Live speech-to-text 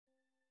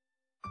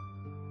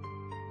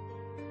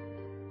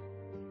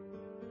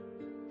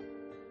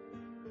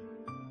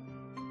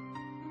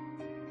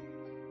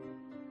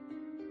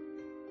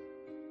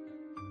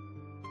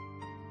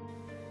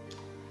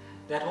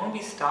There won't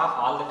be staff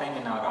all the time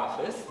in our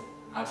office.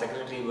 Our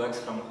secretary works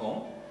from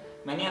home.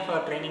 Many of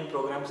our training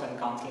programs and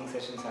counseling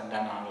sessions are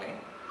done online.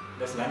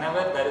 Thus,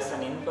 whenever there is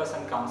an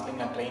in-person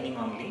counseling or training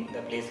only,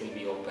 the place will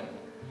be open.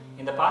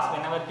 In the past,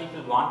 whenever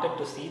people wanted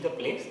to see the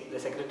place, the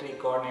secretary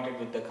coordinated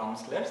with the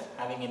counselors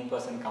having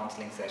in-person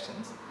counseling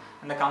sessions,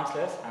 and the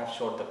counselors have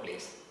showed the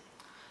place.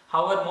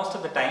 However, most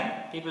of the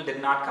time, people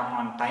did not come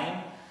on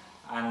time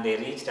and they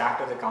reached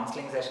after the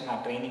counseling session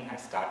or training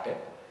has started.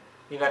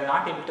 We were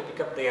not able to pick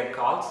up their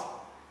calls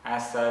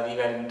as we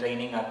were in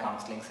training or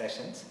counseling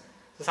sessions.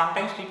 So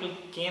sometimes people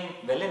came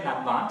well in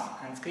advance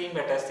and screamed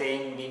at us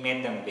saying we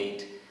made them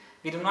wait.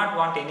 We do not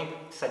want any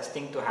such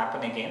thing to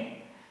happen again.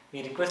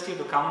 We request you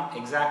to come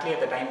exactly at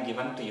the time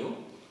given to you.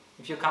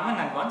 If you come in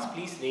advance,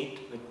 please wait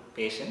with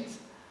patience.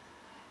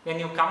 When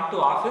you come to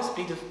office,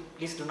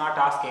 please do not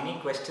ask any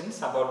questions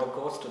about the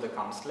course to the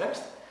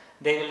counselors.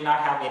 They will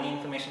not have any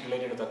information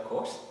related to the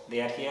course.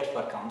 They are here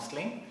for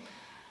counseling.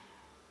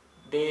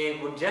 They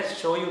would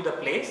just show you the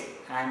place,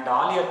 and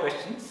all your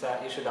questions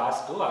you should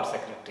ask to our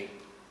secretary.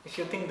 If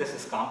you think this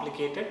is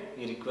complicated,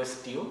 we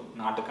request you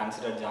not to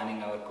consider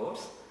joining our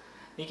course.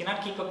 We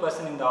cannot keep a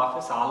person in the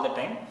office all the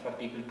time for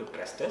people to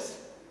trust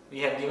us. We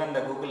have given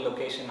the Google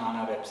location on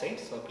our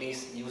website, so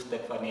please use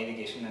that for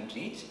navigation and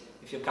reach.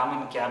 If you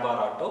come in cab or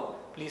auto,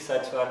 please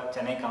search for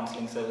Chennai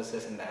Counseling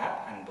Services in the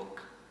app and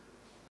book.